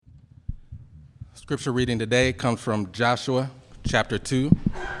Scripture reading today comes from Joshua chapter 2,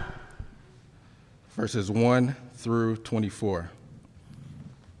 verses 1 through 24.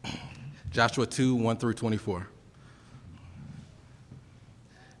 Joshua 2, 1 through 24.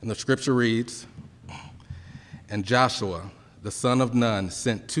 And the scripture reads, "And Joshua, the son of Nun,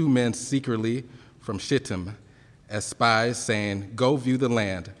 sent 2 men secretly from Shittim as spies, saying, 'Go view the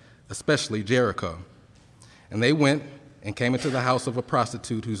land, especially Jericho.' And they went and came into the house of a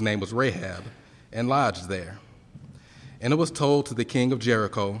prostitute whose name was Rahab, and lodged there. And it was told to the king of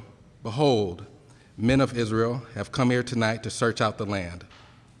Jericho, 'Behold, men of Israel have come here tonight to search out the land.'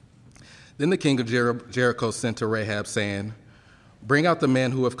 Then the king of Jericho sent to Rahab, saying, 'Bring out the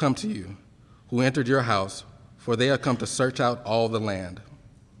men who have come to you, who entered your house, for they have come to search out all the land.'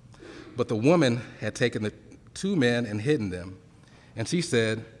 But the woman had taken the 2 men and hidden them. And she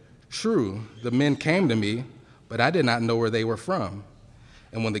said, 'True, the men came to me, but I did not know where they were from.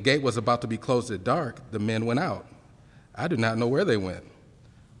 And when the gate was about to be closed at dark, the men went out. I do not know where they went.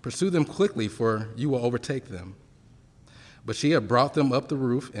 Pursue them quickly, for you will overtake them.' But she had brought them up the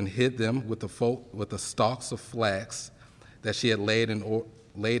roof and hid them with the stalks of flax that she had laid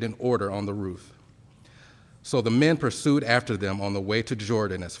in order on the roof. So the men pursued after them on the way to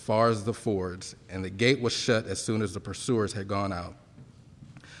Jordan as far as the fords, and the gate was shut as soon as the pursuers had gone out.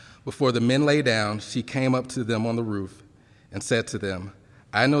 Before the men lay down, she came up to them on the roof and said to them,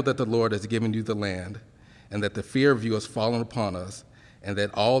 'I know that the Lord has given you the land, and that the fear of you has fallen upon us, and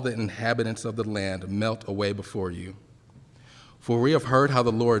that all the inhabitants of the land melt away before you. For we have heard how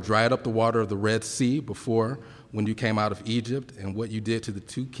the Lord dried up the water of the Red Sea before when you came out of Egypt, and what you did to the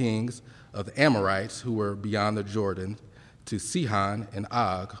 2 kings of the Amorites who were beyond the Jordan, to Sihon and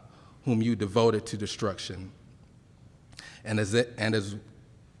Og, whom you devoted to destruction. And as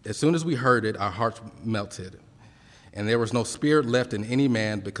soon as we heard it, our hearts melted. And there was no spirit left in any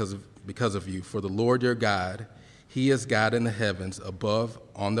man because of you. For the Lord your God, he is God in the heavens above,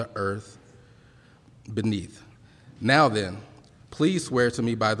 on the earth beneath. Now then, please swear to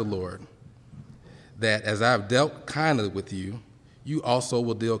me by the Lord, that as I have dealt kindly with you, you also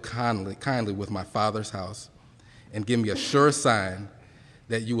will deal kindly with my father's house, and give me a sure sign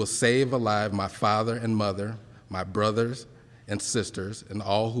that you will save alive my father and mother, my brothers and sisters, and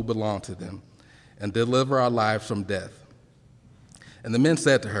all who belong to them, and deliver our lives from death.' And the men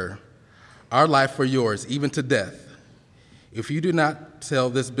said to her, 'Our life for yours, even to death. If you do not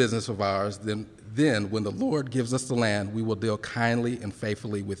tell this business of ours, then when the Lord gives us the land, we will deal kindly and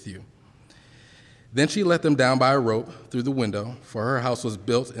faithfully with you.' Then she let them down by a rope through the window, for her house was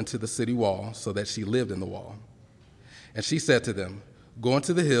built into the city wall, so that she lived in the wall. And she said to them, 'Go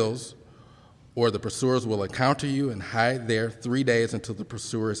into the hills, or the pursuers will encounter you, and hide there 3 days until the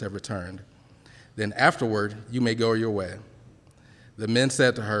pursuers have returned. Then afterward you may go your way.' The men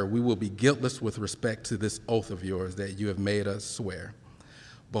said to her, 'We will be guiltless with respect to this oath of yours that you have made us swear.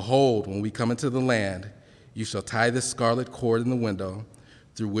 Behold, when we come into the land, you shall tie this scarlet cord in the window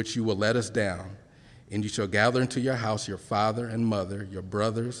through which you will let us down, and you shall gather into your house your father and mother, your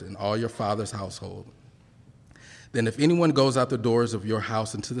brothers, and all your father's household. Then if anyone goes out the doors of your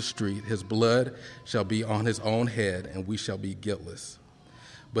house into the street, his blood shall be on his own head, and we shall be guiltless.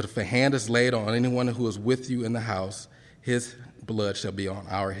 But if a hand is laid on anyone who is with you in the house, his blood shall be on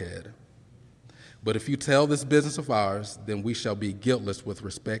our head. But if you tell this business of ours, then we shall be guiltless with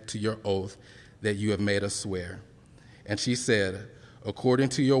respect to your oath that you have made us swear.' And she said, 'According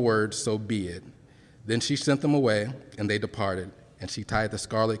to your word, so be it.' Then she sent them away, and they departed, and she tied the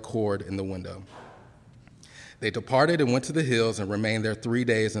scarlet cord in the window. They departed and went to the hills and remained there 3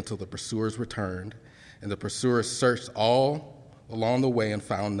 days until the pursuers returned. And the pursuers searched all along the way and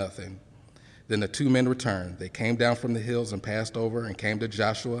found nothing. Then the 2 men returned. They came down from the hills and passed over and came to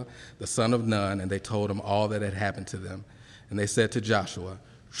Joshua, the son of Nun, and they told him all that had happened to them. And they said to Joshua,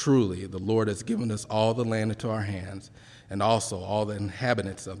 'Truly, the Lord has given us all the land into our hands, and also all the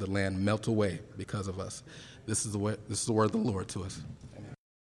inhabitants of the land melt away because of us.'" This is the word of the Lord to us. Amen.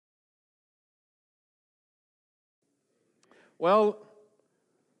 Well,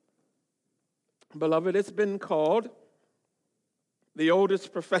 beloved, it's been called the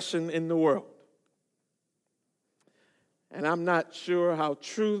oldest profession in the world. And I'm not sure how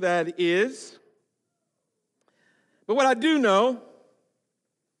true that is. But what I do know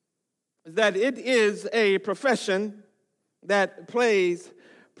is that it is a profession that plays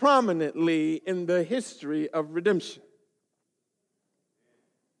prominently in the history of redemption.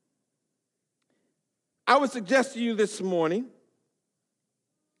 I would suggest to you this morning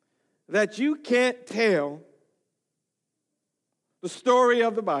that you can't tell the story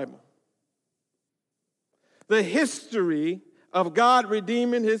of the Bible, the history of God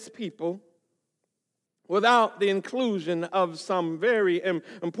redeeming his people, without the inclusion of some very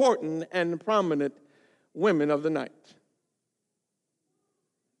important and prominent women of the night,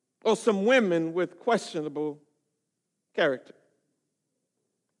 or some women with questionable character.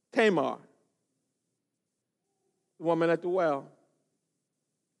 Tamar, the woman at the well.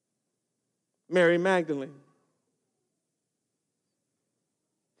 Mary Magdalene.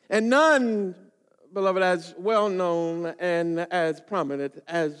 And none, beloved, as well known and as prominent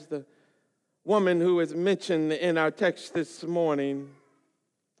as the woman who is mentioned in our text this morning,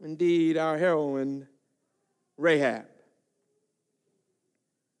 indeed our heroine, Rahab.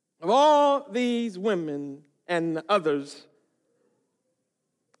 Of all these women and others,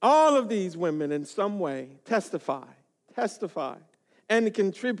 all of these women in some way testify, and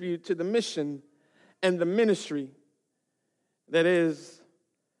contribute to the mission and the ministry that is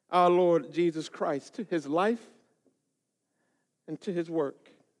our Lord Jesus Christ, to his life and to his work.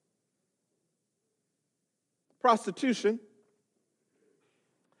 Prostitution,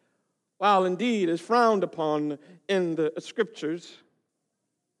 while indeed is frowned upon in the scriptures,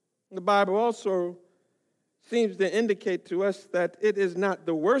 the Bible also seems to indicate to us that it is not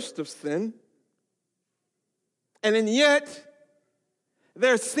the worst of sin. And yet,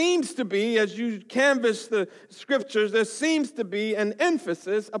 there seems to be, as you canvass the scriptures, there seems to be an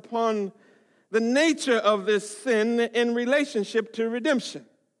emphasis upon the nature of this sin in relationship to redemption.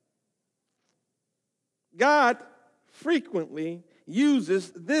 God frequently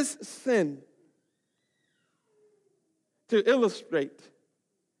uses this sin to illustrate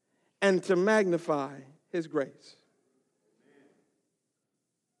and to magnify his grace.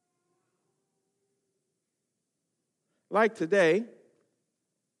 Like today,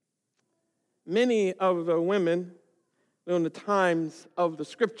 many of the women during the times of the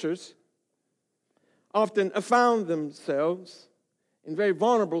scriptures often found themselves in very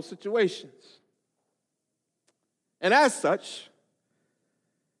vulnerable situations. And as such,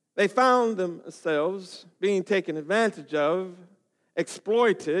 they found themselves being taken advantage of,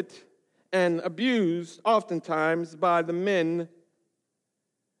 exploited, and abused oftentimes by the men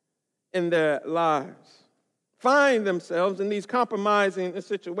in their lives. Find themselves in these compromising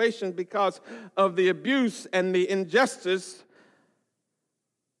situations because of the abuse and the injustice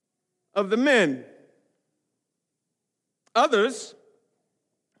of the men. Others,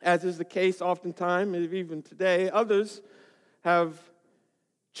 as is the case oftentimes, even today, others have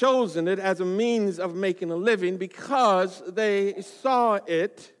chosen it as a means of making a living because they saw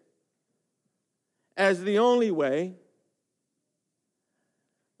it as the only way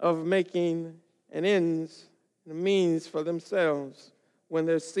of making an ends and a means for themselves when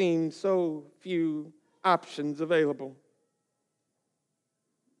there seemed so few options available.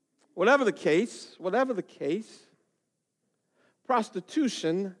 Whatever the case,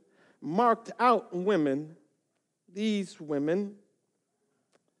 prostitution marked out women, these women,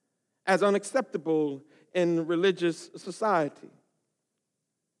 as unacceptable in religious society.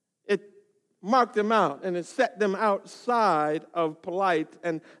 It marked them out and it set them outside of polite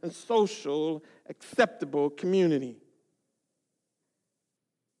and social acceptable community.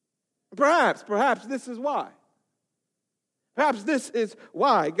 Perhaps this is why. Perhaps this is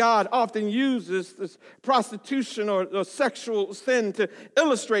why God often uses this prostitution or sexual sin to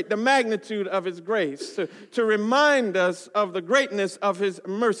illustrate the magnitude of his grace, to remind us of the greatness of his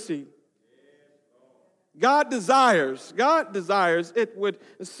mercy. God desires, it would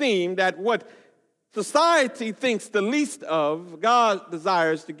seem, that what society thinks the least of, God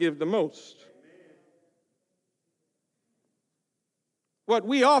desires to give the most. What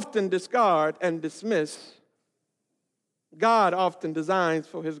we often discard and dismiss, God often designs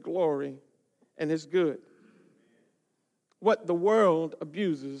for his glory and his good. What the world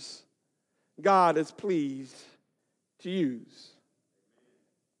abuses, God is pleased to use.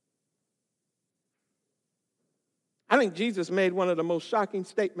 I think Jesus made one of the most shocking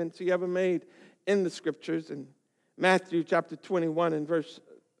statements he ever made in the scriptures in Matthew chapter 21 and verse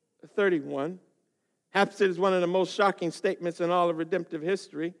 31. Perhaps it is one of the most shocking statements in all of redemptive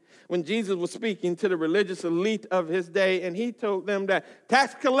history, when Jesus was speaking to the religious elite of his day, and he told them that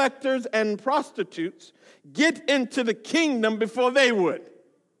tax collectors and prostitutes get into the kingdom before they would.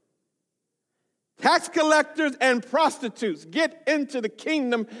 Tax collectors and prostitutes get into the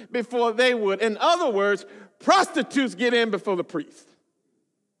kingdom before they would. In other words, prostitutes get in before the priest.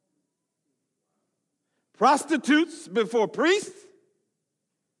 Prostitutes before priests.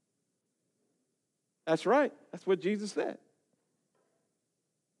 That's right. That's what Jesus said.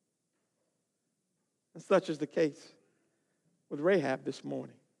 And such is the case with Rahab this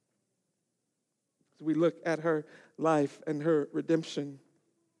morning. As we look at her life and her redemption,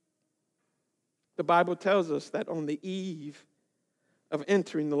 The Bible tells us that on the eve of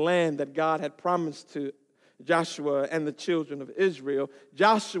entering the land that God had promised to Joshua and the children of Israel,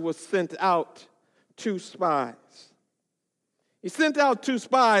 Joshua sent out 2 spies. He sent out 2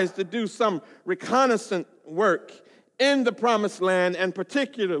 spies to do some reconnaissance work in the promised land, and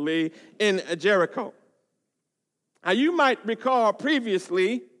particularly in Jericho. Now, you might recall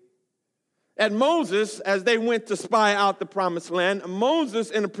previously that Moses, as they went to spy out the promised land, Moses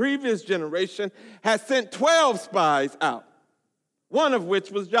in a previous generation had sent 12 spies out, one of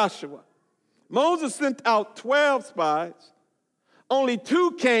which was Joshua. Moses sent out 12 spies. Only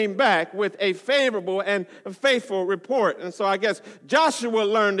 2 came back with a favorable and a faithful report. And so I guess Joshua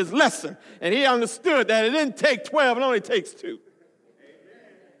learned his lesson, and he understood that it didn't take 12, it only takes 2.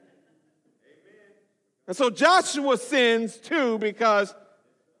 And so Joshua sends 2 because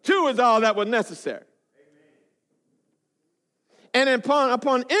 2 is all that was necessary. And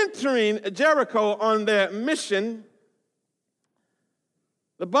upon entering Jericho on their mission,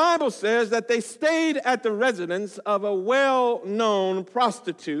 the Bible says that they stayed at the residence of a well-known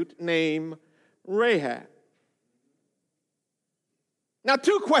prostitute named Rahab. Now,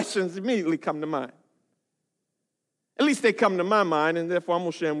 2 questions immediately come to mind. At least they come to my mind, and therefore I'm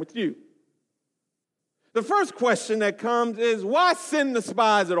going to share them with you. The first question that comes is, why send the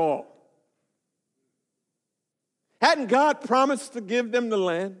spies at all? Hadn't God promised to give them the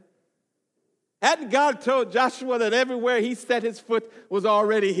land? Hadn't God told Joshua that everywhere he set his foot was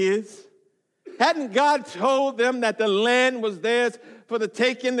already his? Hadn't God told them that the land was theirs for the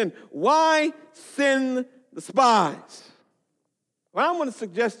taking? And why send the spies? Well, I want to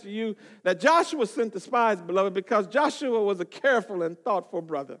suggest to you that Joshua sent the spies, beloved, because Joshua was a careful and thoughtful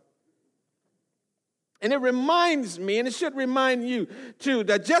brother. And it reminds me, and it should remind you too,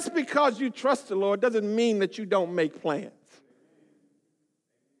 that just because you trust the Lord doesn't mean that you don't make plans.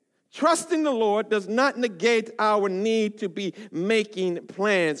 Trusting the Lord does not negate our need to be making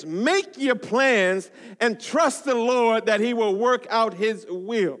plans. Make your plans and trust the Lord that he will work out his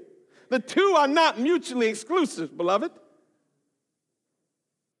will. The 2 are not mutually exclusive, beloved.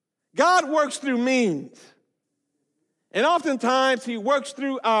 God works through means. And oftentimes he works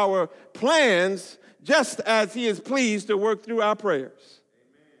through our plans just as he is pleased to work through our prayers.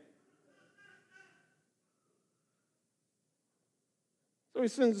 So he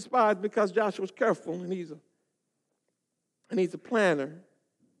sends the spies because Joshua's careful and he's a planner.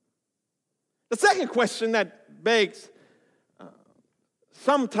 The second question that begs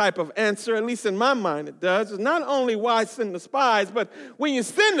some type of answer, at least in my mind it does, is not only why send the spies, but when you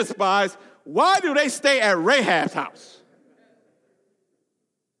send the spies, why do they stay at Rahab's house?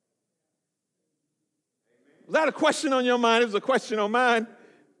 Was that a question on your mind? It was a question on mine.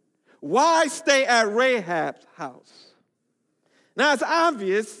 Why stay at Rahab's house? Now, it's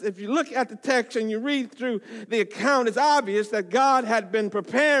obvious, if you look at the text and you read through the account, it's obvious that God had been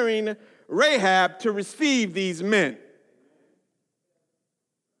preparing Rahab to receive these men.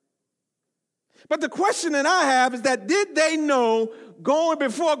 But the question that I have is that did they know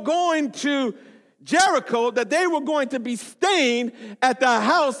before going to Jericho that they were going to be staying at the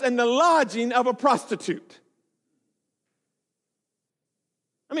house and the lodging of a prostitute?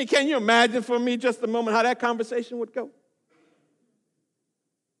 I mean, can you imagine for me just a moment how that conversation would go?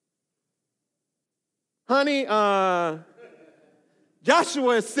 Honey,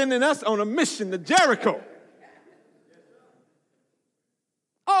 Joshua is sending us on a mission to Jericho.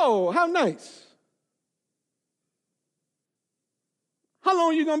 Oh, how nice. How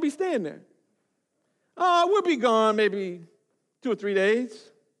long are you going to be staying there? We'll be gone maybe 2 or 3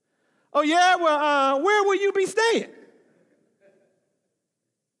 days. Oh, yeah? Well, where will you be staying?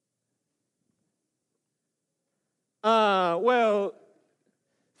 Well,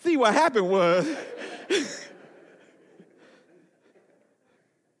 see, what happened was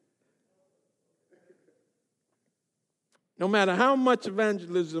no matter how much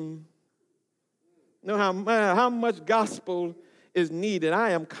evangelism, no matter how much gospel is needed,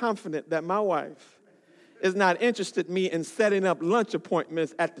 I am confident that my wife is not interested in me in setting up lunch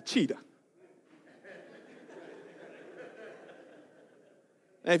appointments at the Cheetah.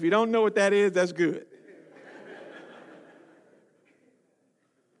 And if you don't know what that is, that's good.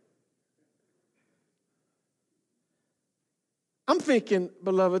 I'm thinking,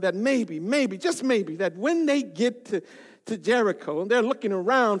 beloved, that maybe, just maybe, that when they get to Jericho and they're looking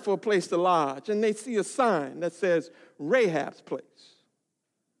around for a place to lodge and they see a sign that says Rahab's place.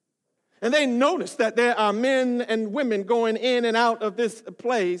 And they notice that there are men and women going in and out of this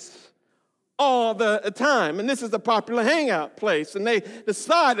place all the time. And this is a popular hangout place. And they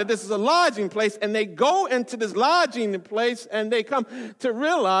decide that this is a lodging place. And they go into this lodging place and they come to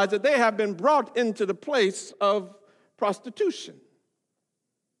realize that they have been brought into the place of prostitution.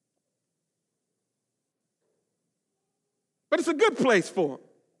 But it's a good place for them.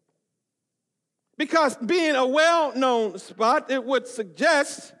 Because being a well-known spot, it would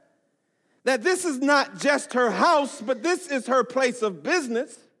suggest that this is not just her house, but this is her place of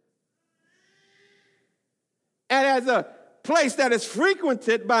business. And as a place that is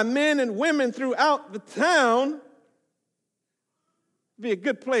frequented by men and women throughout the town, it'd be a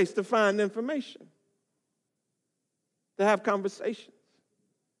good place to find information, to have conversations,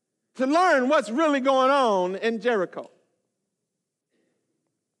 to learn what's really going on in Jericho.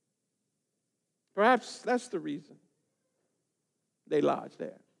 Perhaps that's the reason they lodge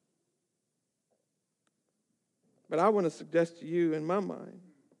there. But I want to suggest to you, in my mind,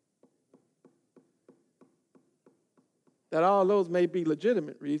 that all those may be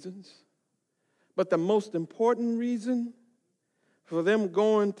legitimate reasons, but the most important reason for them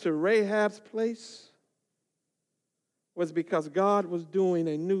going to Rahab's place was because God was doing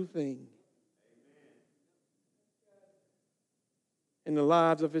a new thing in the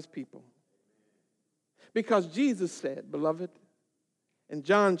lives of his people. Because Jesus said, beloved, in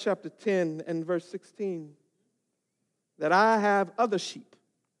John chapter 10 and verse 16, that I have other sheep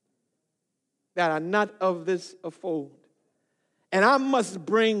that are not of this fold, and I must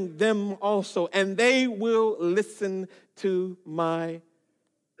bring them also, and they will listen to my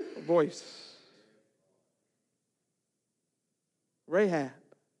voice. Rahab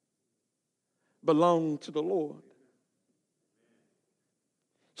belonged to the Lord.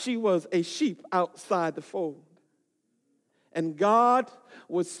 She was a sheep outside the fold. And God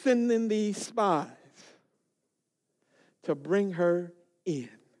was sending these spies to bring her in.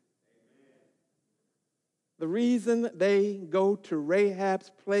 The reason they go to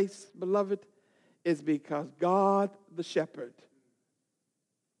Rahab's place, beloved, is because God, the shepherd,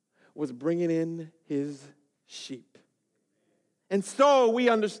 was bringing in his sheep. And so we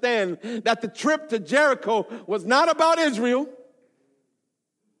understand that the trip to Jericho was not about Israel.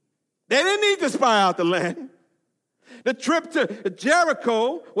 They didn't need to spy out the land. The trip to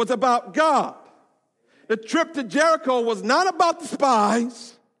Jericho was about God. The trip to Jericho was not about the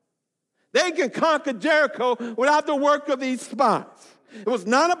spies. They can conquer Jericho without the work of these spies. It was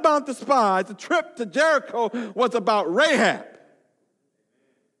not about the spies. The trip to Jericho was about Rahab.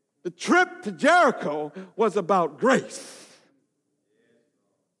 The trip to Jericho was about grace.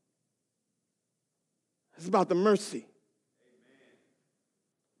 It's about the mercy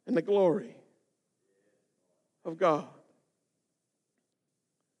and the glory of God.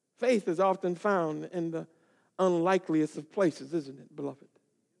 Faith is often found in the unlikeliest of places, isn't it, beloved?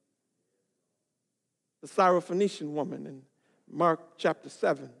 The Syrophoenician woman in Mark chapter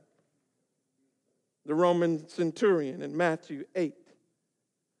 7, the Roman centurion in Matthew 8,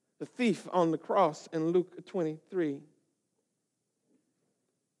 the thief on the cross in Luke 23.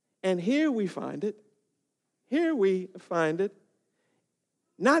 And here we find it,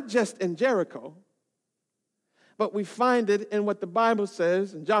 not just in Jericho, but we find it in what the Bible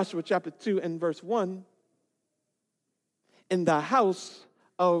says in Joshua chapter 2 and verse 1, in the house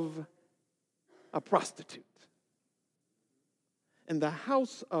of a prostitute. In the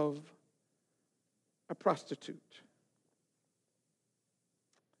house of a prostitute.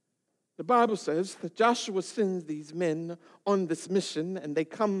 The Bible says that Joshua sends these men on this mission, and they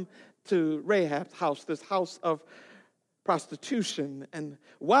come to Rahab's house, this house of prostitution. And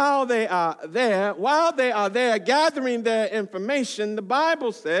while they are there gathering their information, the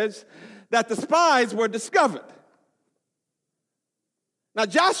Bible says that the spies were discovered. Now,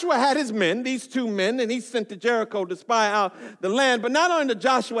 Joshua had his men, these two men, and he sent to Jericho to spy out the land. But not only did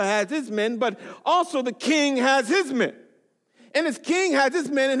Joshua has his men, but also the king has his men. And his king has his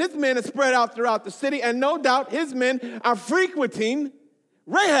men, and his men are spread out throughout the city. And no doubt his men are frequenting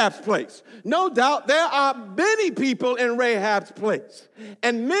Rahab's place. No doubt there are many people in Rahab's place.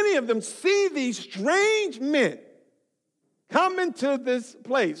 And many of them see these strange men come into this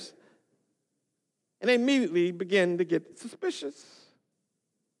place. And they immediately begin to get suspicious.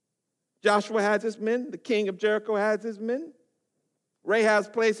 Joshua has his men. The king of Jericho has his men. Rahab's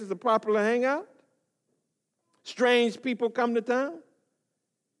place is a popular hangout. Strange people come to town.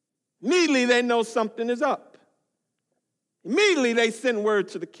 Immediately they know something is up. Immediately they send word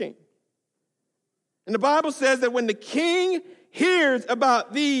to the king. And the Bible says that when the king hears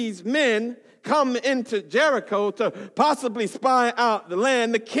about these men come into Jericho to possibly spy out the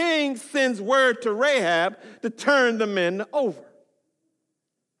land, the king sends word to Rahab to turn the men over.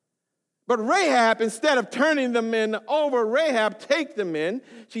 But Rahab, instead of turning the men over, Rahab takes the men.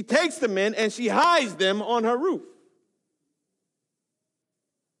 She takes the men and she hides them on her roof.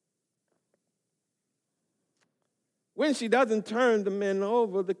 When she doesn't turn the men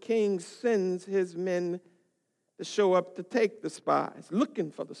over, the king sends his men to show up to take the spies,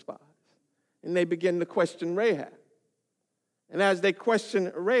 looking for the spies. And they begin to question Rahab. And as they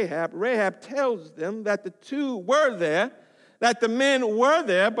question Rahab, Rahab tells them that the two were there, that the men were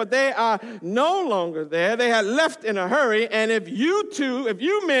there, but they are no longer there. They had left in a hurry, and if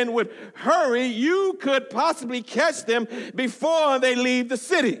you men would hurry, you could possibly catch them before they leave the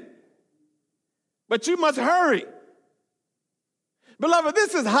city. But you must hurry. Beloved,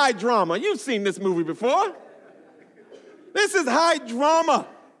 this is high drama. You've seen this movie before. This is high drama.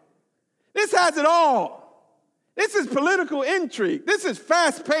 This has it all. This is political intrigue. This is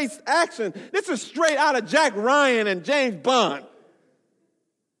fast-paced action. This is straight out of Jack Ryan and James Bond.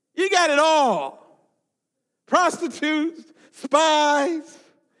 You got it all. Prostitutes, spies,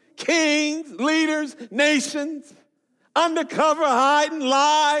 kings, leaders, nations, undercover, hiding,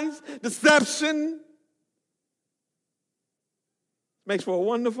 lies, deception. Makes for a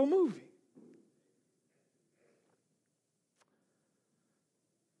wonderful movie.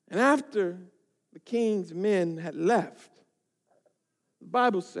 And after the king's men had left, the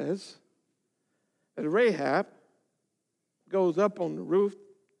Bible says that Rahab goes up on the roof,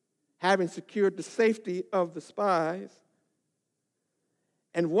 having secured the safety of the spies.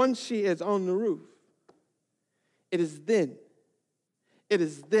 And once she is on the roof, it is then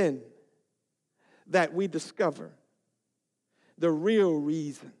that we discover the real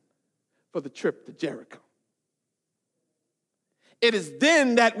reason for the trip to Jericho. It is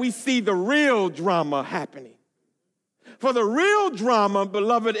then that we see the real drama happening. For the real drama,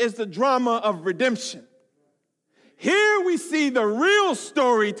 beloved, is the drama of redemption. Here we see the real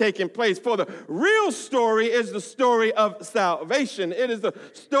story taking place. For the real story is the story of salvation. It is the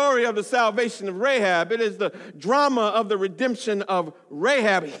story of the salvation of Rahab. It is the drama of the redemption of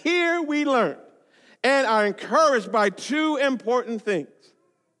Rahab. Here we learn and are encouraged by two important things.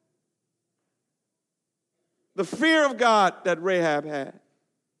 The fear of God that Rahab had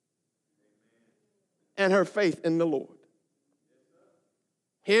and her faith in the Lord.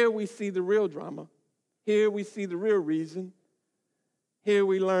 Here we see the real drama. Here we see the real reason. Here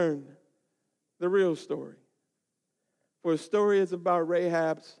we learn the real story. For the story is about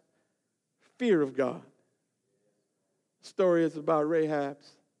Rahab's fear of God. The story is about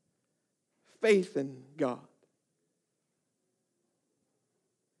Rahab's faith in God.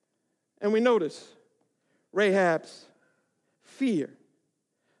 And we notice Rahab's fear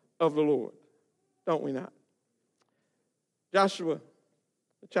of the Lord, don't we not? Joshua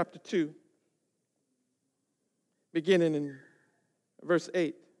chapter 2, beginning in verse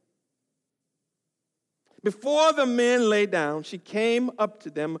 8. Before the men lay down, she came up to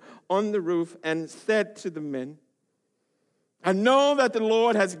them on the roof and said to the men, I know that the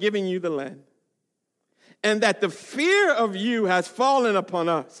Lord has given you the land, and that the fear of you has fallen upon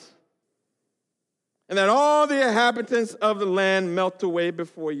us, and that all the inhabitants of the land melt away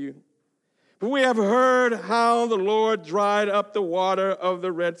before you. For we have heard how the Lord dried up the water of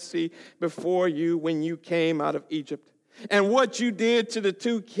the Red Sea before you when you came out of Egypt, and what you did to the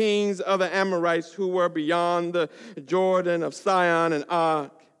two kings of the Amorites who were beyond the Jordan of Sihon and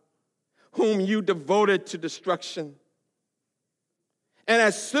Og, whom you devoted to destruction. And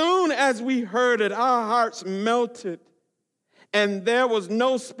as soon as we heard it, our hearts melted, and there was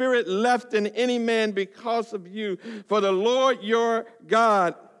no spirit left in any man because of you. For the Lord your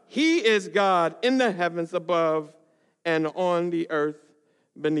God, He is God in the heavens above and on the earth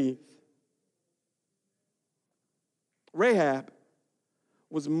beneath. Rahab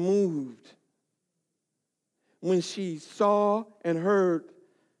was moved when she saw and heard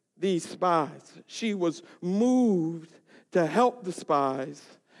these spies. She was moved to help the spies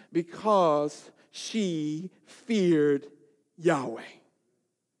because she feared Yahweh.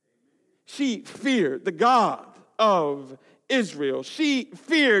 She feared the God of Israel. She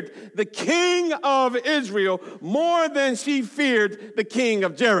feared the king of Israel more than she feared the king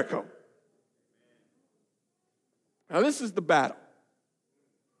of Jericho. Now, this is the battle.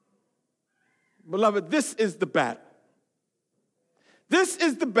 Beloved, this is the battle. This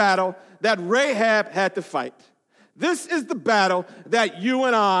is the battle that Rahab had to fight. This is the battle that you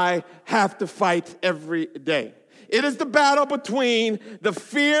and I have to fight every day. It is the battle between the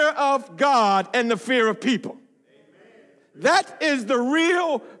fear of God and the fear of people. That is the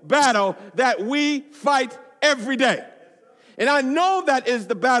real battle that we fight every day. And I know that is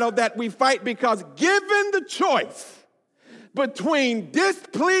the battle that we fight because given the choice between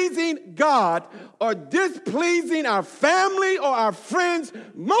displeasing God or displeasing our family or our friends,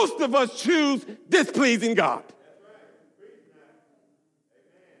 most of us choose displeasing God.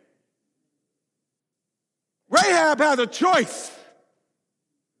 Rahab has a choice.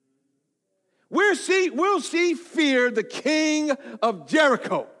 Will she fear the king of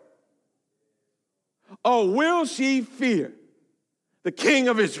Jericho? Or will she fear the king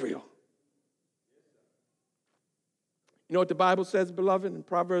of Israel? You know what the Bible says, beloved, in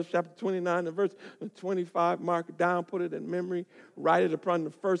Proverbs chapter 29 and verse 25? Mark it down, put it in memory, write it upon the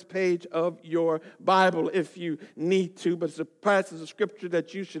first page of your Bible if you need to, but it's a passage of scripture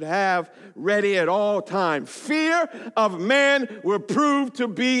that you should have ready at all times. Fear of man will prove to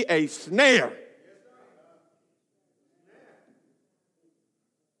be a snare.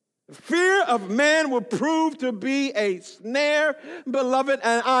 Fear of man will prove to be a snare, beloved,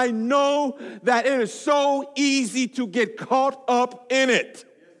 and I know that it is so easy to get caught up in it.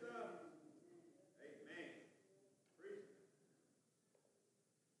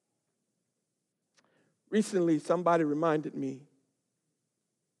 Recently, somebody reminded me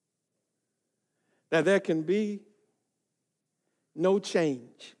that there can be no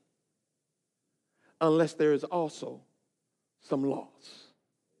change unless there is also some loss.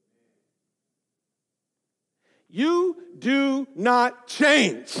 You do not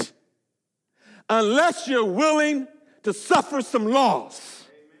change unless you're willing to suffer some loss.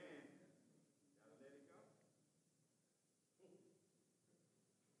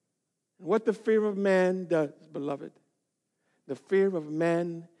 What the fear of man does, beloved, the fear of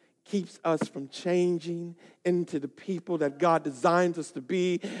man keeps us from changing into the people that God designs us to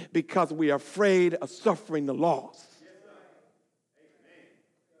be because we are afraid of suffering the loss.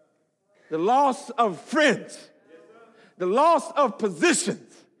 The loss of friends. The loss of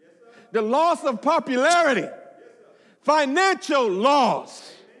positions, the loss of popularity, financial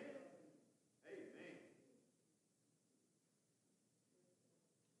loss.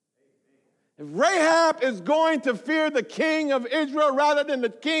 If Rahab is going to fear the king of Israel rather than the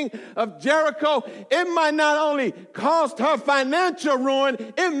king of Jericho, it might not only cost her financial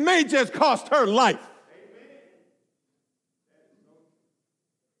ruin, it may just cost her life.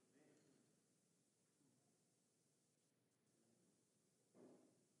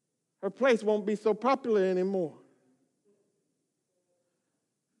 Her place won't be so popular anymore.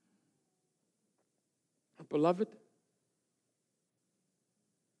 Beloved,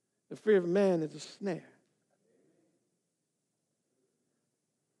 the fear of man is a snare.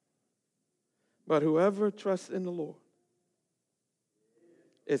 But whoever trusts in the Lord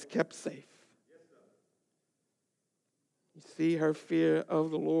is kept safe. You see her fear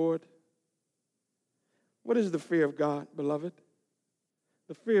of the Lord. What is the fear of God, beloved?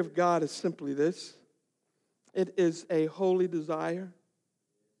 The fear of God is simply this. It is a holy desire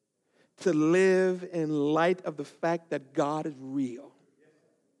to live in light of the fact that God is real.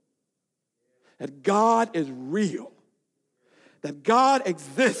 That God is real. That God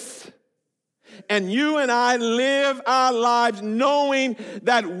exists. And you and I live our lives knowing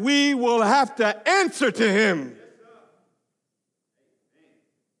that we will have to answer to him.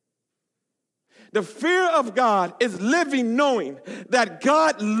 The fear of God is living knowing that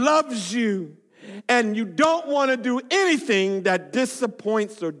God loves you and you don't want to do anything that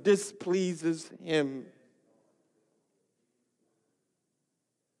disappoints or displeases him.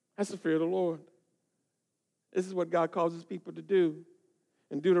 That's the fear of the Lord. This is what God calls his people to do.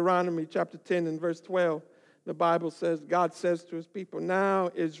 In Deuteronomy chapter 10 and verse 12, the Bible says, God says to his people, "Now,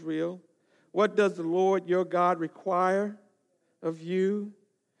 Israel, what does the Lord your God require of you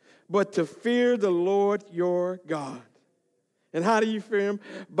but to fear the Lord your God?" And how do you fear him?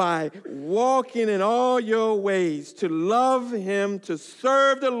 By walking in all your ways, to love him, to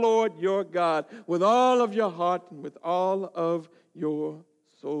serve the Lord your God with all of your heart and with all of your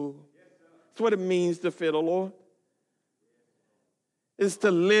soul. That's what it means to fear the Lord. It's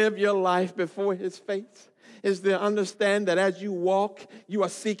to live your life before his face. Is to understand that as you walk, you are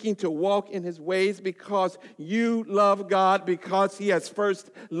seeking to walk in his ways because you love God, because he has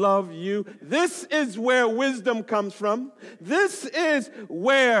first loved you. This is where wisdom comes from. This is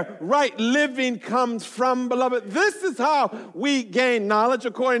where right living comes from, beloved. This is how we gain knowledge,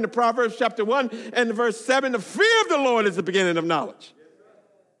 according to Proverbs chapter 1 and verse 7. The fear of the Lord is the beginning of knowledge.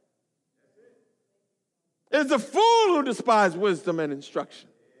 It is the fool who despises wisdom and instruction.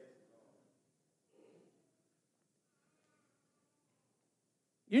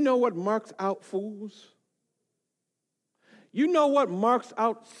 You know what marks out fools? You know what marks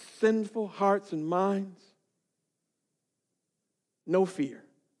out sinful hearts and minds? No fear.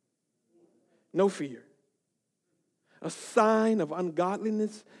 No fear. a sign of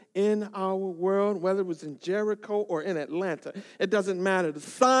ungodliness in our world, whether it was in Jericho or in Atlanta. It doesn't matter. The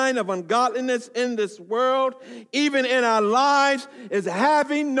sign of ungodliness in this world, even in our lives, is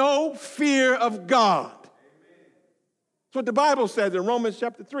having no fear of God. That's what the Bible says in Romans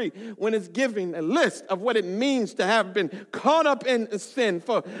chapter 3, when it's giving a list of what it means to have been caught up in sin,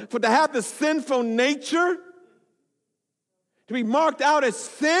 for to have the sinful nature, to be marked out as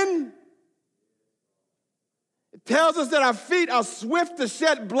sin. It tells us that our feet are swift to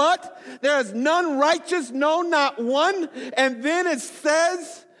shed blood. There is none righteous, no, not one. And then it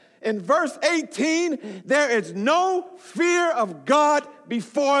says in verse 18, there is no fear of God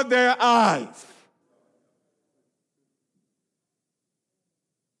before their eyes.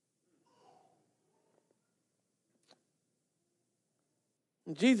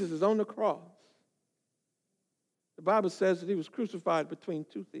 And Jesus is on the cross. The Bible says that he was crucified between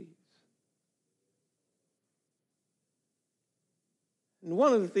two thieves. And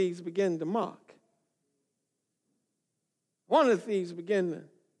one of the thieves began to mock. One of the thieves began to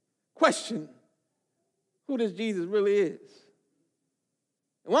question who this Jesus really is.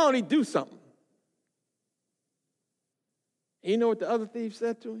 And why don't he do something? And you know what the other thief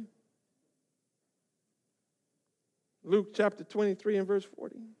said to him? Luke chapter 23 and verse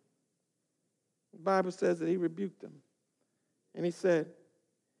 40. The Bible says that he rebuked them. And he said,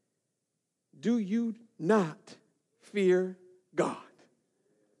 do you not fear God?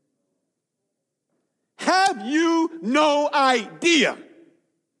 Have you no idea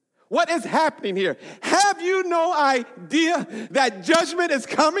what is happening here? Have you no idea that judgment is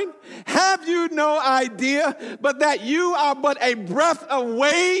coming? Have you no idea but that you are but a breath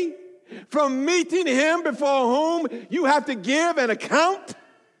away from meeting him before whom you have to give an account?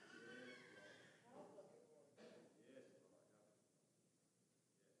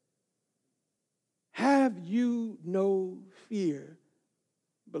 Have you no fear,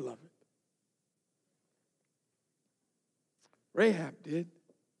 beloved? Rahab did.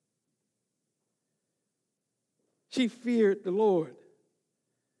 She feared the Lord.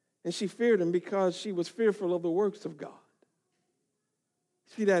 And she feared him because she was fearful of the works of God.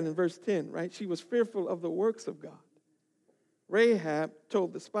 See that in verse 10, right? She was fearful of the works of God. Rahab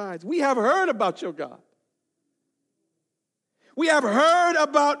told the spies, we have heard about your God. We have heard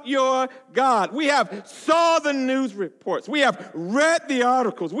about your God. We have saw the news reports. We have read the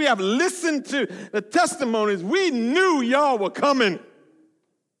articles. We have listened to the testimonies. We knew y'all were coming.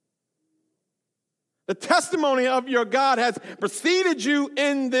 The testimony of your God has preceded you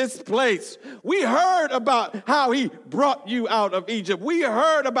in this place. We heard about how he brought you out of Egypt. We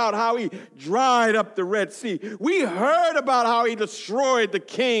heard about how he dried up the Red Sea. We heard about how he destroyed the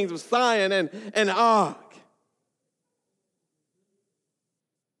kings of Sihon and Og.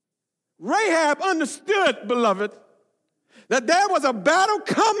 Rahab understood, beloved, that there was a battle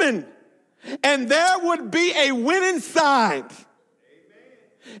coming and there would be a winning side.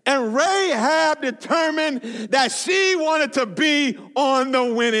 And Rahab determined that she wanted to be on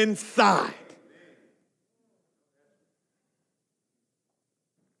the winning side.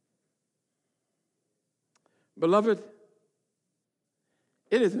 Beloved,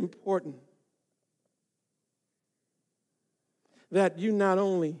 it is important that you not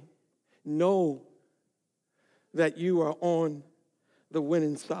only know that you are on the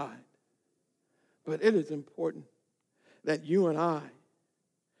winning side, but it is important that you and I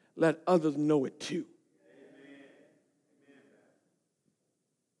let others know it too. Amen.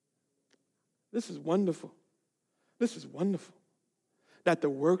 This is wonderful. This is wonderful that the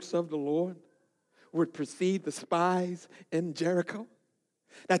works of the Lord would precede the spies in Jericho.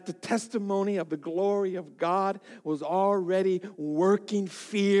 That the testimony of the glory of God was already working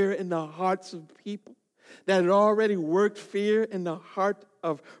fear in the hearts of people. That it already worked fear in the heart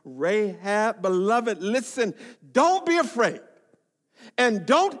of Rahab. Beloved, listen, don't be afraid. And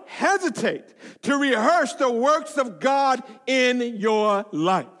don't hesitate to rehearse the works of God in your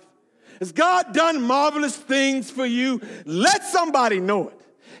life. Has God done marvelous things for you? Let somebody know it.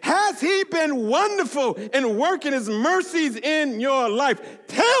 Has he been wonderful in working his mercies in your life?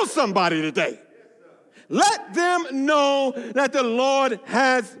 Tell somebody today. Let them know that the Lord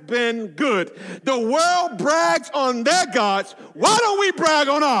has been good. The world brags on their gods. Why don't we brag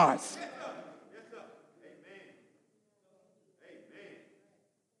on ours?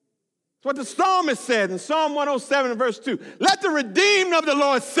 That's what the psalmist said in Psalm 107 verse 2. Let the redeemed of the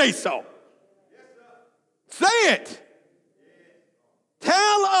Lord say so. Say it.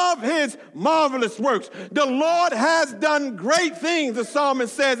 Tell of his marvelous works. The Lord has done great things, the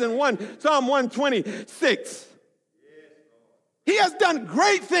psalmist says in Psalm 126. He has done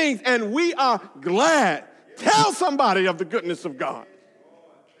great things, and we are glad Tell somebody of the goodness of God.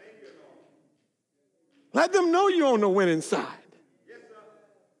 Let them know you're on the winning side.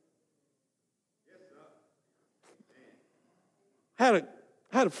 I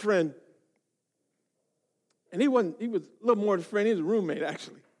had a friend, and he was a little more than a friend. He was a roommate,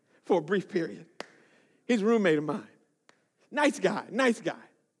 actually, for a brief period. He's a roommate of mine. Nice guy.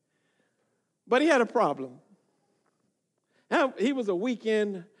 But he had a problem. He was a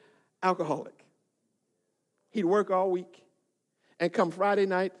weekend alcoholic. He'd work all week, and come Friday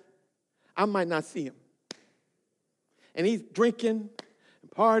night, I might not see him. And he's drinking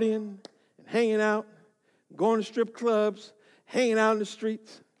and partying and hanging out, going to strip clubs, hanging out in the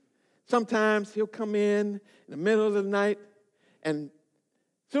streets. Sometimes he'll come in the middle of the night, and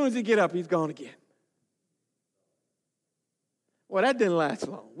as soon as he get up, he's gone again. Well, that didn't last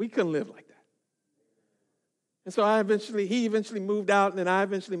long. We couldn't live like that. And so he eventually moved out, and then I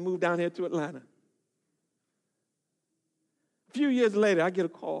eventually moved down here to Atlanta. A few years later, I get a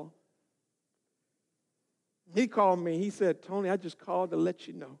call. He called me. He said, Tony, I just called to let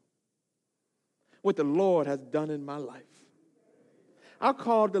you know what the Lord has done in my life. I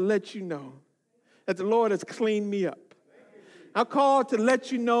called to let you know that the Lord has cleaned me up. I called to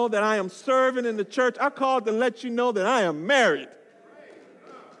let you know that I am serving in the church. I called to let you know that I am married.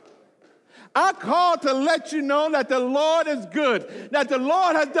 I called to let you know that the Lord is good, that the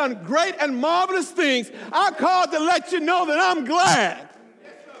Lord has done great and marvelous things. I called to let you know that I'm glad.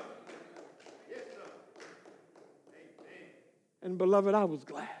 And beloved, I was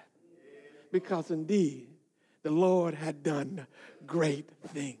glad because indeed the Lord had done great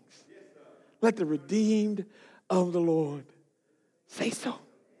things. Let the redeemed of the Lord say so.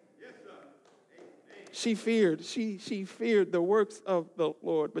 She feared the works of the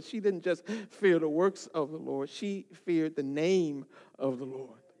Lord, but she didn't just fear the works of the Lord. She feared the name of the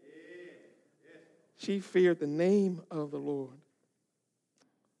Lord. She feared the name of the Lord.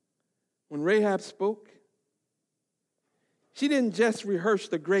 When Rahab spoke, she didn't just rehearse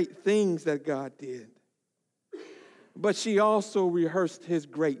the great things that God did, but she also rehearsed his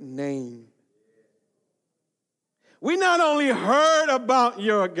great name. We not only heard about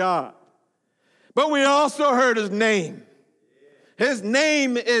your God, but we also heard his name. His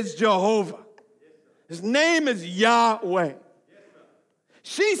name is Jehovah. His name is Yahweh.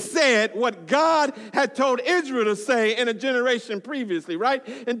 She said what God had told Israel to say in a generation previously, right?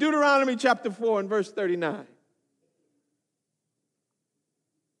 In Deuteronomy chapter 4 and verse 39.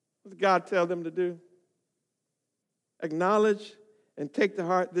 What did God tell them to do? Acknowledge and take to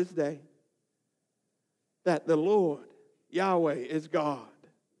heart this day that the Lord, Yahweh, is God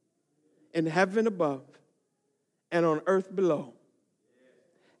in heaven above and on earth below.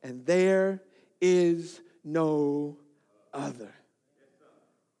 And there is no other.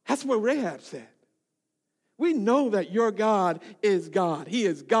 That's what Rahab said. We know that your God is God. He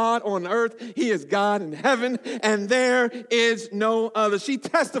is God on earth. He is God in heaven, and there is no other. She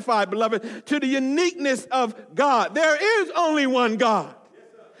testified, beloved, to the uniqueness of God. There is only one God.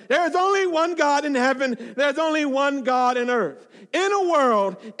 There is only one God in heaven. There's only one God in earth. In a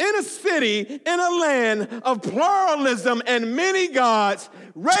world, in a city, in a land of pluralism and many gods,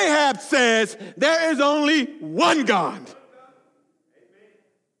 Rahab says there is only one God.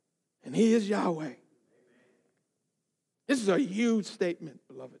 And he is Yahweh. This is a huge statement,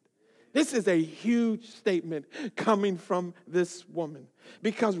 beloved. This is a huge statement coming from this woman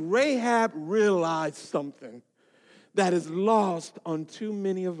because Rahab realized something that is lost on too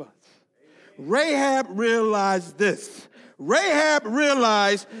many of us. Rahab realized this. Rahab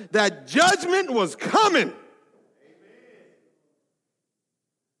realized that judgment was coming.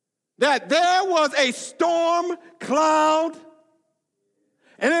 That there was a storm cloud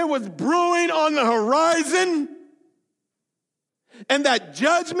and it was brewing on the horizon. And that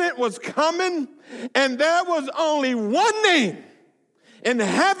judgment was coming, and there was only one name in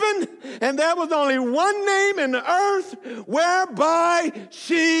heaven, and there was only one name in the earth whereby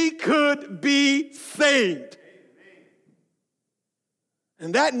she could be saved.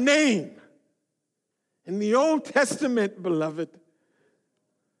 And that name in the Old Testament, beloved,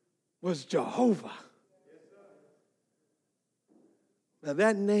 was Jehovah. Now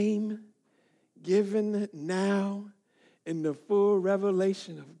that name given now in the full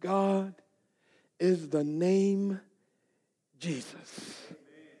revelation of God is the name Jesus.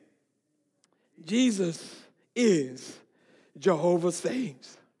 Jesus is Jehovah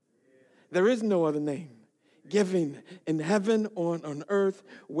saves. There is no other name giving in heaven or on earth,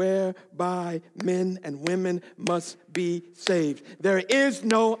 whereby men and women must be saved. There is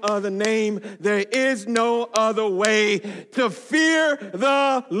no other name. There is no other way to fear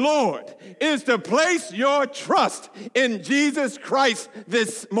the Lord. Is to place your trust in Jesus Christ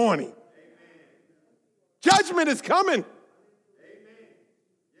this morning. Judgment is coming.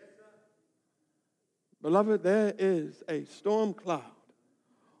 Beloved, there is a storm cloud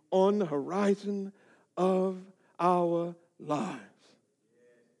on the horizon of our lives.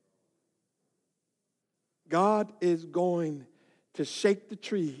 God is going to shake the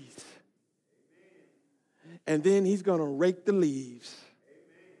trees, and then he's going to rake the leaves.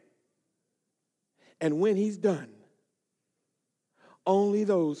 And when he's done, only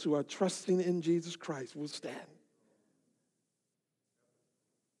those who are trusting in Jesus Christ will stand.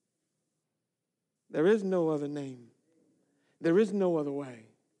 There is no other name. There is no other way.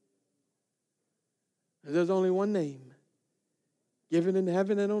 There's only one name given in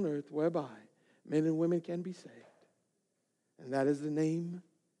heaven and on earth whereby men and women can be saved. And that is the name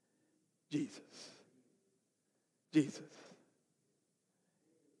Jesus. Jesus.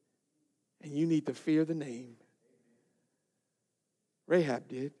 And you need to fear the name. Rahab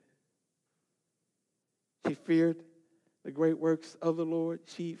did. She feared the great works of the Lord.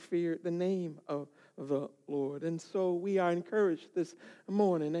 She feared the name of the Lord. And so we are encouraged this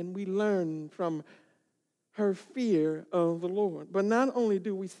morning, and we learn from her fear of the Lord. But not only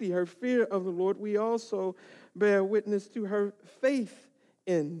do we see her fear of the Lord, we also bear witness to her faith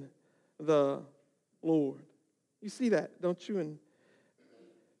in the Lord. You see that, don't you? And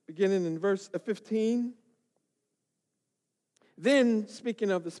beginning in verse 15. Then,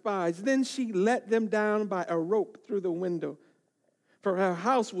 speaking of the spies, then she let them down by a rope through the window, for her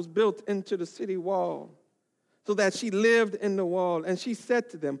house was built into the city wall, so that she lived in the wall. And she said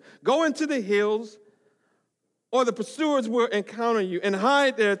to them, go into the hills, or the pursuers will encounter you, and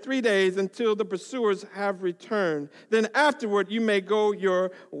hide there 3 days until the pursuers have returned. Then afterward you may go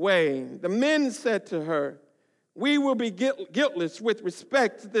your way. The men said to her, we will be guiltless with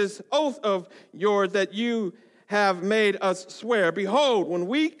respect to this oath of yours that you have made us swear. Behold, when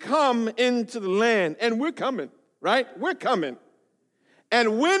we come into the land, and we're coming, right? We're coming.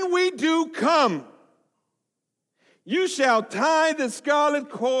 And when we do come, you shall tie the scarlet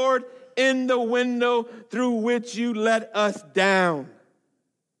cord in the window through which you let us down.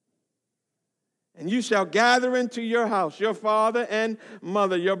 And you shall gather into your house your father and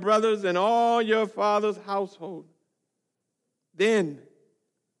mother, your brothers, and all your father's household. Then,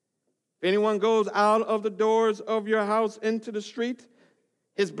 if anyone goes out of the doors of your house into the street,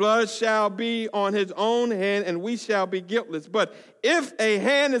 his blood shall be on his own hand, and we shall be guiltless. But if a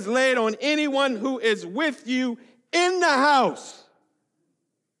hand is laid on anyone who is with you in the house,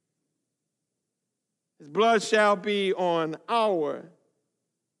 his blood shall be on our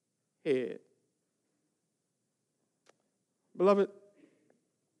head. Beloved,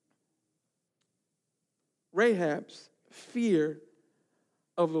 Rahab's fear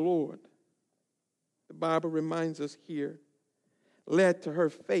of the Lord, the Bible reminds us here, led to her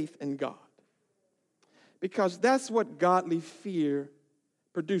faith in God. Because that's what godly fear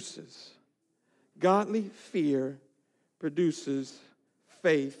produces. Godly fear produces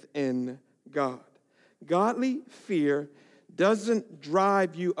faith in God. Godly fear doesn't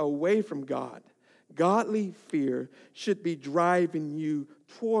drive you away from God. Godly fear should be driving you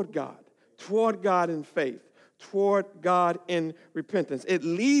toward God in faith, toward God in repentance. It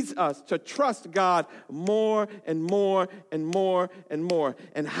leads us to trust God more and more and more and more.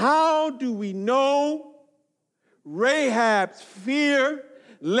 And how do we know Rahab's fear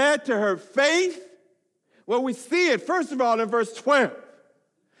led to her faith? Well, we see it, first of all, in verse 12.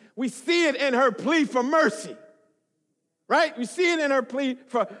 We see it in her plea for mercy. Right? We see it in her plea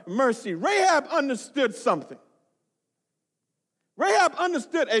for mercy. Rahab understood something. Rahab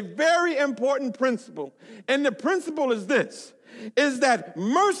understood a very important principle. And the principle is this, is that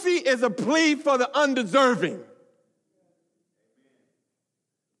mercy is a plea for the undeserving.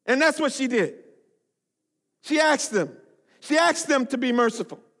 And that's what she did. She asked them. She asked them to be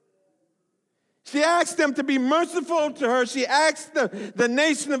merciful. She asked them to be merciful to her. She asked the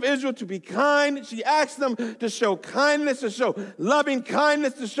nation of Israel to be kind. She asked them to show kindness, to show loving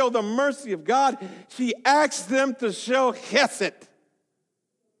kindness, to show the mercy of God. She asked them to show chesed,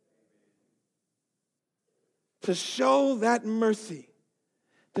 to show that mercy,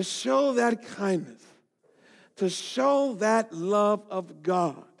 to show that kindness, to show that love of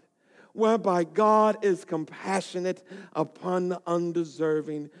God, whereby God is compassionate upon the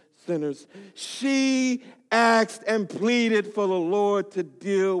undeserving sinners. She asked and pleaded for the Lord to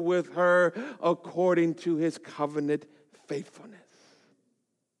deal with her according to his covenant faithfulness.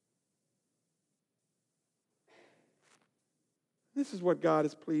 This is what God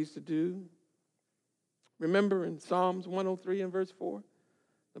is pleased to do. Remember in Psalms 103 and verse 4,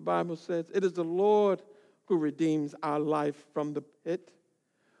 the Bible says, "It is the Lord who redeems our life from the pit,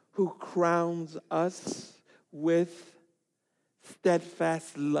 who crowns us with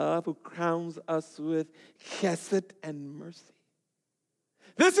steadfast love, who crowns us with chesed and mercy."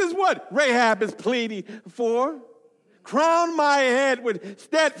 This is what Rahab is pleading for. Crown my head with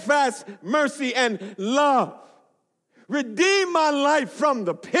steadfast mercy and love. Redeem my life from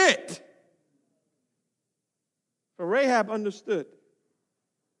the pit. For Rahab understood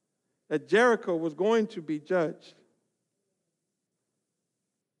that Jericho was going to be judged,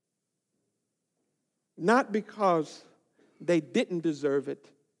 not because they didn't deserve it.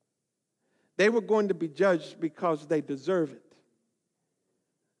 They were going to be judged because they deserve it.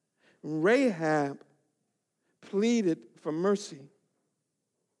 Rahab pleaded for mercy,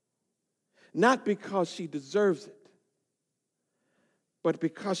 not because she deserves it, but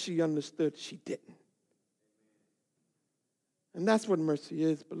because she understood she didn't. And that's what mercy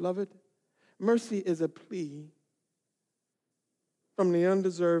is, beloved. Mercy is a plea from the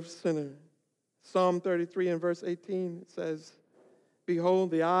undeserved sinner. Psalm 33 and verse 18 says,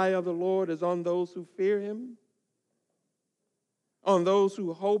 "Behold, the eye of the Lord is on those who fear him, on those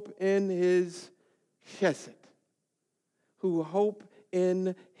who hope in his chesed, who hope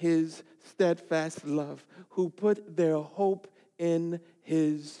in his steadfast love, who put their hope in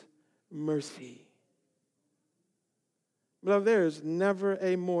his mercy." Beloved, there is never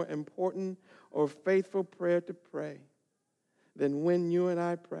a more important or faithful prayer to pray than when you and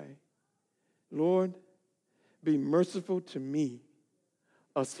I pray, "Lord, be merciful to me,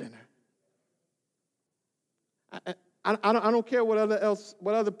 a sinner." I don't care what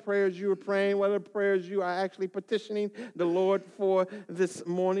other prayers you are praying, what other prayers you are actually petitioning the Lord for this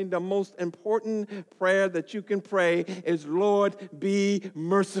morning. The most important prayer that you can pray is, "Lord, be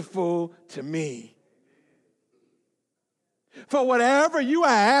merciful to me." For whatever you are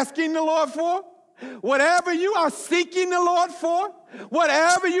asking the Lord for, whatever you are seeking the Lord for,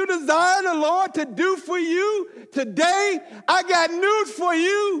 whatever you desire the Lord to do for you today, I got news for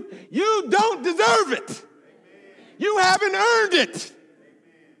you. You don't deserve it. You haven't earned it.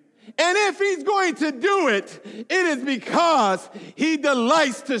 And if he's going to do it, it is because he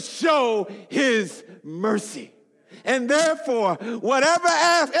delights to show his mercy. And therefore, whatever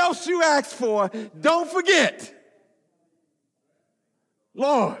else you ask for, don't forget,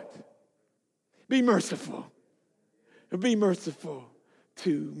 "Lord, be merciful. Be merciful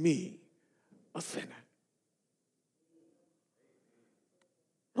to me, a sinner."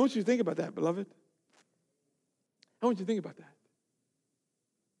 I want you to think about that, beloved. I want you to think about that.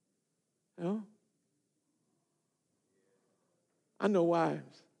 You know? I know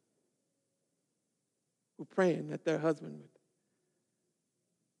wives who are praying that their husband would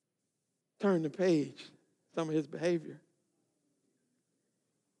turn the page, some of his behavior.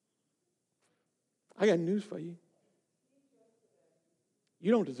 I got news for you.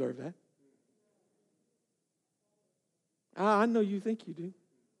 You don't deserve that. I know you think you do.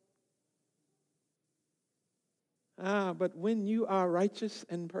 But when you are righteous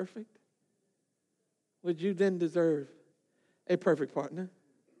and perfect, would you then deserve a perfect partner?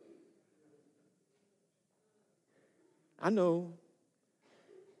 I know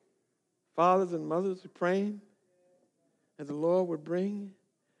fathers and mothers are praying that the Lord would bring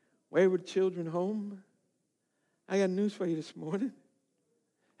wayward children home. I got news for you this morning.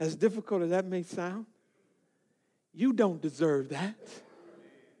 As difficult as that may sound, you don't deserve that.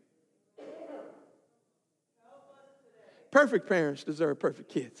 Perfect parents deserve perfect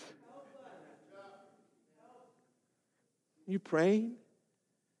kids. You praying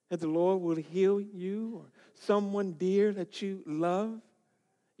that the Lord will heal you or someone dear that you love?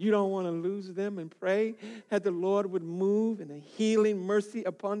 You don't want to lose them, and pray that the Lord would move in a healing mercy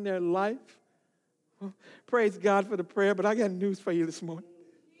upon their life? Well, praise God for the prayer, but I got news for you this morning.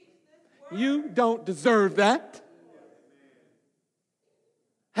 You don't deserve that.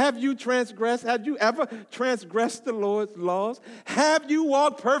 Have you transgressed? Have you ever transgressed the Lord's laws? Have you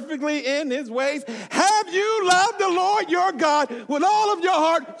walked perfectly in his ways? Have you loved the Lord your God with all of your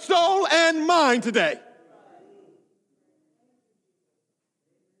heart, soul, and mind today?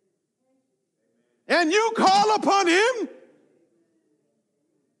 And you call upon him?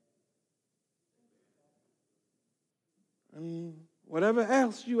 And whatever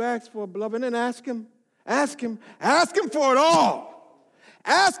else you ask for, beloved, and ask him for it all.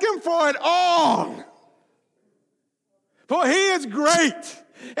 Ask him for it all. For he is great,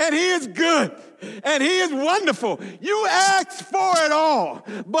 and he is good, and he is wonderful. You ask for it all,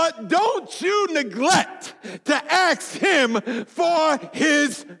 but don't you neglect to ask him for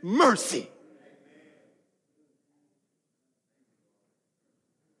his mercy.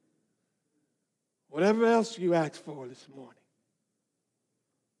 Whatever else you ask for this morning,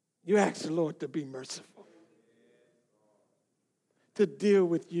 you ask the Lord to be merciful, to deal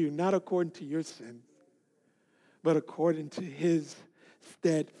with you, not according to your sins, but according to his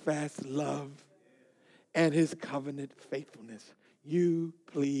steadfast love and his covenant faithfulness. You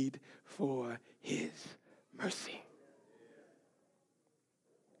plead for his mercy.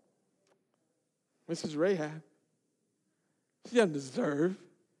 Mrs. Rahab, she doesn't deserve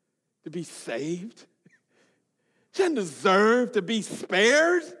to be saved. She doesn't deserve to be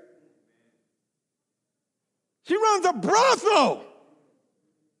spared. She runs a brothel.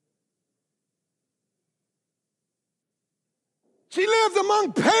 She lives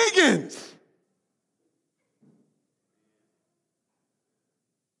among pagans.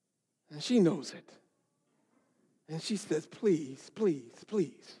 And she knows it. And she says, please, please,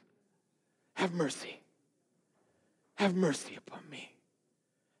 please, have mercy. Have mercy upon me.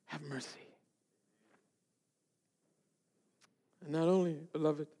 Have mercy. And not only,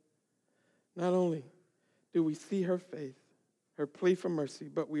 beloved, not only do we see her faith, her plea for mercy,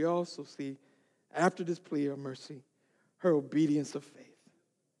 but we also see, after this plea of mercy, her obedience of faith.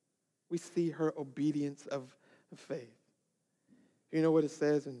 We see her obedience of faith. You know what it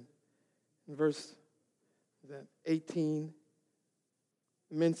says in verse 18?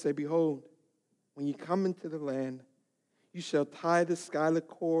 Men say, behold, when you come into the land, you shall tie the scarlet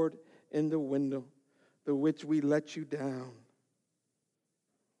cord in the window, the which we let you down.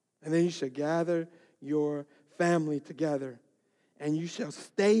 And then you shall gather your family together, and you shall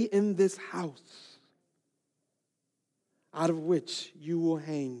stay in this house, out of which you will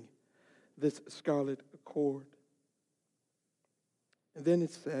hang this scarlet cord. And then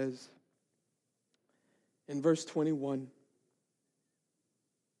it says in verse 21,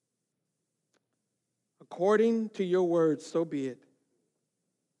 according to your word, so be it.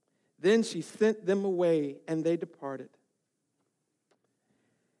 Then she sent them away, and they departed.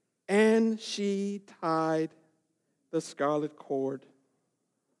 And she tied the scarlet cord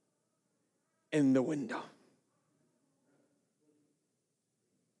in the window.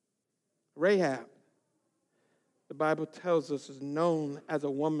 Rahab, the Bible tells us, is known as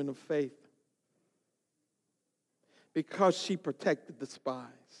a woman of faith because she protected the spies.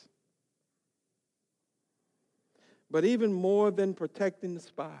 But even more than protecting the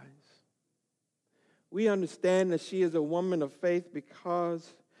spies, we understand that she is a woman of faith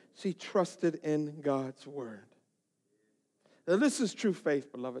because she trusted in God's word. Now, this is true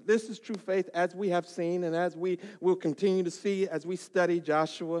faith, beloved. This is true faith as we have seen and as we will continue to see as we study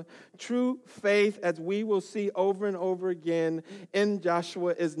Joshua. True faith, as we will see over and over again in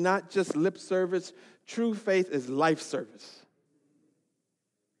Joshua, is not just lip service. True faith is life service.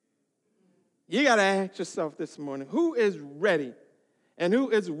 You got to ask yourself this morning, who is ready and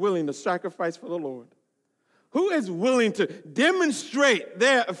who is willing to sacrifice for the Lord? Who is willing to demonstrate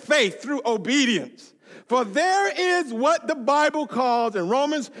their faith through obedience? For there is what the Bible calls in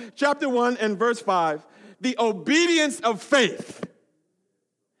Romans chapter 1 and verse 5, the obedience of faith.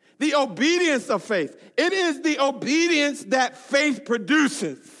 The obedience of faith. It is the obedience that faith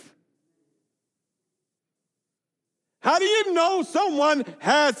produces. How do you know someone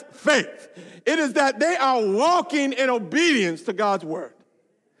has faith? It is that they are walking in obedience to God's word.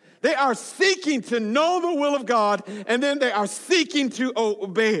 They are seeking to know the will of God, and then they are seeking to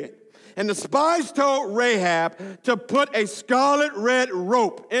obey it. And the spies told Rahab to put a scarlet red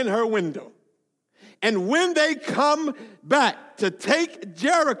rope in her window. And when they come back to take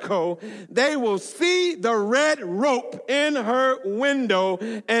Jericho, they will see the red rope in her window,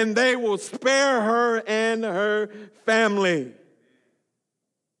 and they will spare her and her family.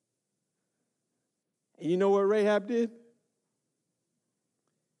 And you know what Rahab did?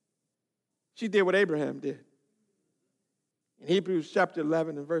 She did what Abraham did. In Hebrews chapter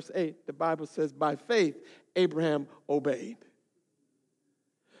 11 and verse 8, the Bible says, by faith, Abraham obeyed.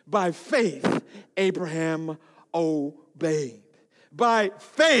 By faith, Abraham obeyed. By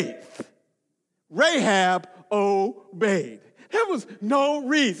faith, Rahab obeyed. There was no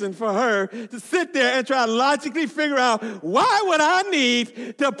reason for her to sit there and try to logically figure out, why would I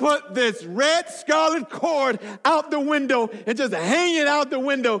need to put this red scarlet cord out the window and just hang it out the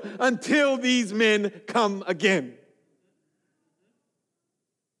window until these men come again?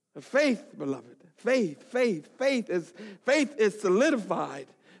 Faith, beloved, faith is solidified.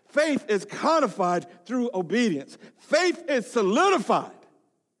 Faith is codified through obedience. Faith is solidified.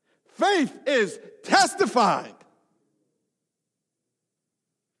 Faith is testified.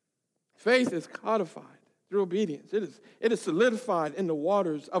 Faith is codified through obedience. It is solidified in the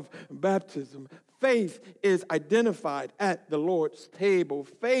waters of baptism. Faith is identified at the Lord's table.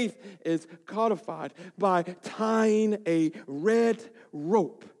 Faith is codified by tying a red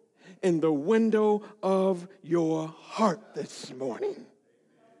rope in the window of your heart this morning.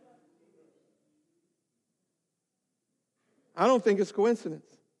 I don't think it's coincidence.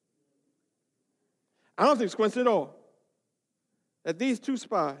 I don't think it's coincidence at all that these two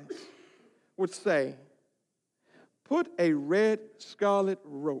spies would say, put a red scarlet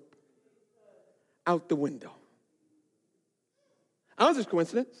rope out the window. I don't think it's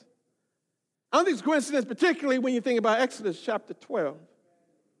coincidence. I don't think it's coincidence, particularly when you think about Exodus chapter 12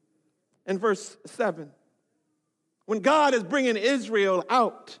 and verse 7. When God is bringing Israel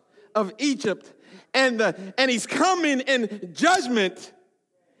out of Egypt and he's coming in judgment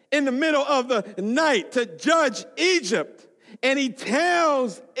in the middle of the night to judge Egypt. And he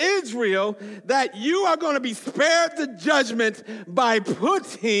tells Israel that you are going to be spared the judgment by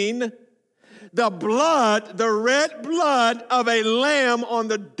putting the blood, the red blood of a lamb on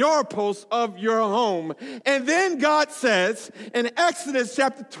the doorpost of your home. And then God says in Exodus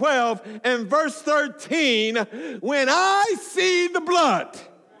chapter 12 and verse 13, when I see the blood,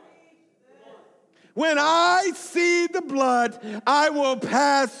 when I see the blood, I will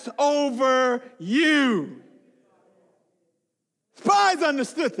pass over you. Spies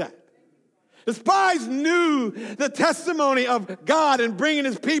understood that. The spies knew the testimony of God in bringing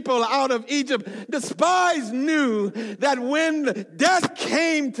his people out of Egypt. The spies knew that when death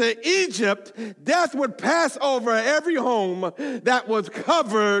came to Egypt, death would pass over every home that was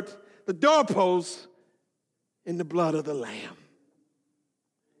covered, the doorposts, in the blood of the Lamb.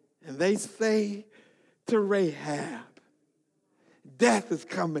 And they say to Rahab, death is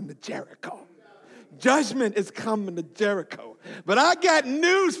coming to Jericho. Judgment is coming to Jericho. But I got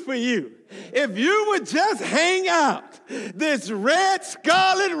news for you. If you would just hang out this red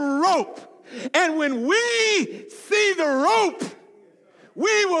scarlet rope, and when we see the rope,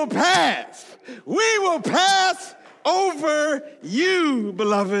 we will pass. We will pass over you,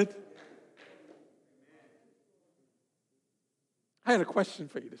 beloved. I had a question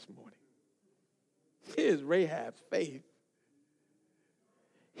for you this morning. Here's Rahab's faith.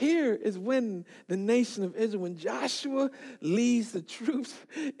 Here is when the nation of Israel, when Joshua leads the troops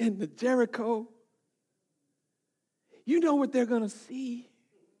into Jericho, you know what they're going to see?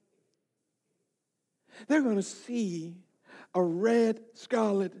 They're going to see a red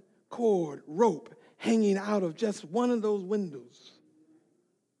scarlet cord, rope, hanging out of just one of those windows.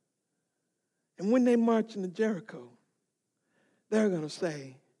 And when they march into Jericho, they're going to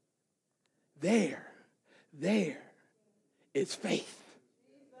say, there is faith.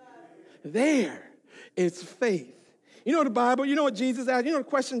 There is faith. You know the Bible, you know what Jesus asked? You know the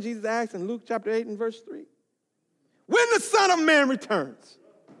question Jesus asked in Luke chapter 8 and verse 3? When the Son of Man returns,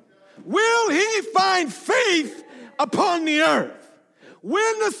 will he find faith upon the earth?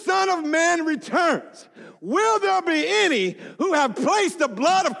 When the Son of Man returns, will there be any who have placed the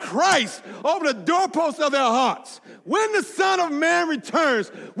blood of Christ over the doorposts of their hearts? When the Son of Man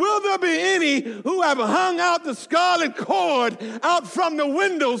returns, will there be any who have hung out the scarlet cord out from the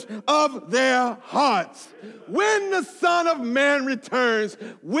windows of their hearts? When the Son of Man returns,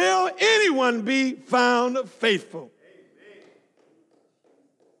 will anyone be found faithful?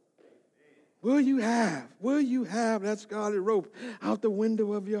 Will you have that scarlet rope out the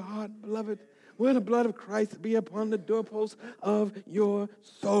window of your heart, beloved? Will the blood of Christ be upon the doorpost of your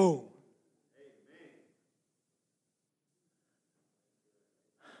soul?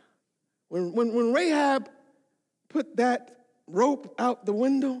 When Rahab put that rope out the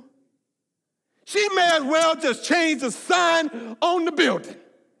window, she may as well just change the sign on the building.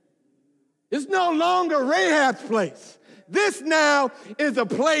 It's no longer Rahab's place. This now is a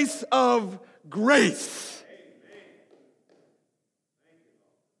place of grace.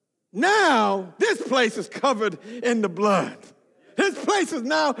 Now, this place is covered in the blood. This place is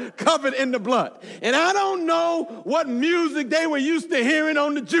now covered in the blood. And I don't know what music they were used to hearing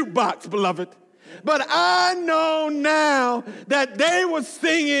on the jukebox, beloved. But I know now that they were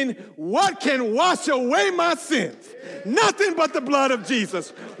singing, what can wash away my sins? Nothing but the blood of Jesus.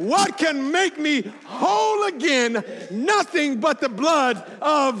 What can make me whole again? Nothing but the blood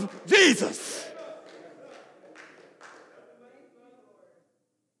of Jesus.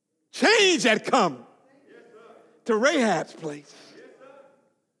 Change had come to Rahab's place.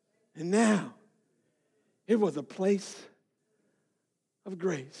 And now it was a place of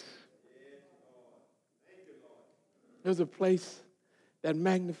grace. It was a place that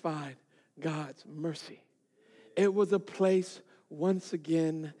magnified God's mercy. It was a place, once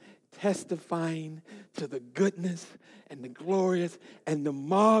again, testifying to the goodness and the glorious and the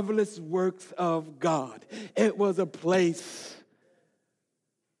marvelous works of God. It was a place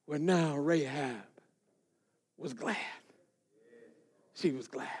where now Rahab was glad. She was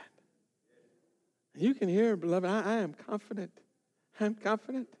glad. You can hear, beloved, I am confident. I'm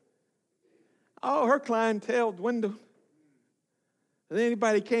confident. Oh, her clientele dwindled. And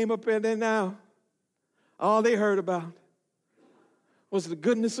anybody came up in there now, all they heard about was the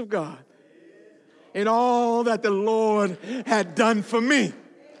goodness of God and all that the Lord had done for me.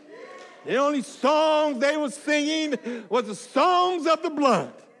 The only songs they were singing was the songs of the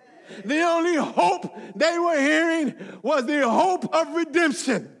blood. The only hope they were hearing was the hope of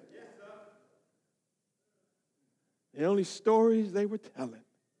redemption. The only stories they were telling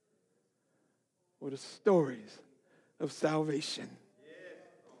were the stories of salvation.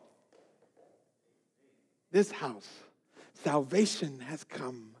 This house, salvation has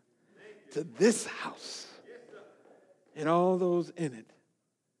come to this house, and all those in it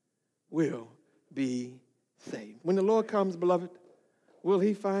will be saved. When the Lord comes, beloved, will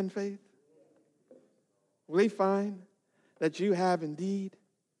he find faith? Will he find that you have indeed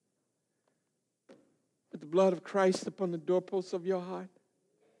put the blood of Christ upon the doorposts of your heart?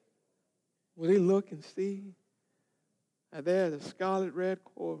 Will he look and see that there's a scarlet red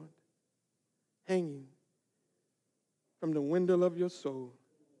cord hanging from the window of your soul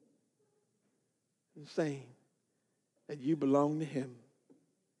and saying that you belong to him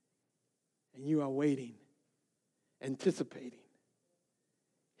and you are waiting, anticipating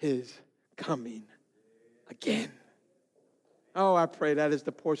his coming again? Oh, I pray that is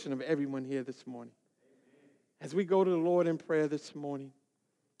the portion of everyone here this morning. As we go to the Lord in prayer this morning,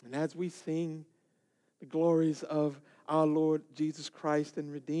 and as we sing the glories of our Lord Jesus Christ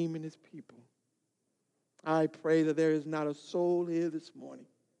in redeeming his people, I pray that there is not a soul here this morning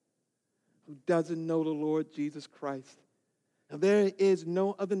who doesn't know the Lord Jesus Christ. And there is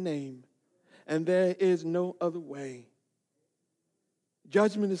no other name, and there is no other way.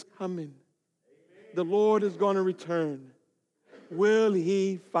 Judgment is coming. The Lord is going to return. Will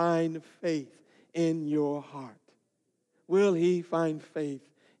he find faith in your heart? Will he find faith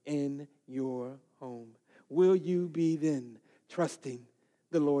in your home? Will you be then trusting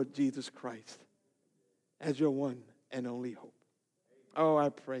the Lord Jesus Christ as your one and only hope? Oh, I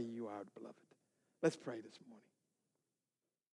pray you are, beloved. Let's pray this morning.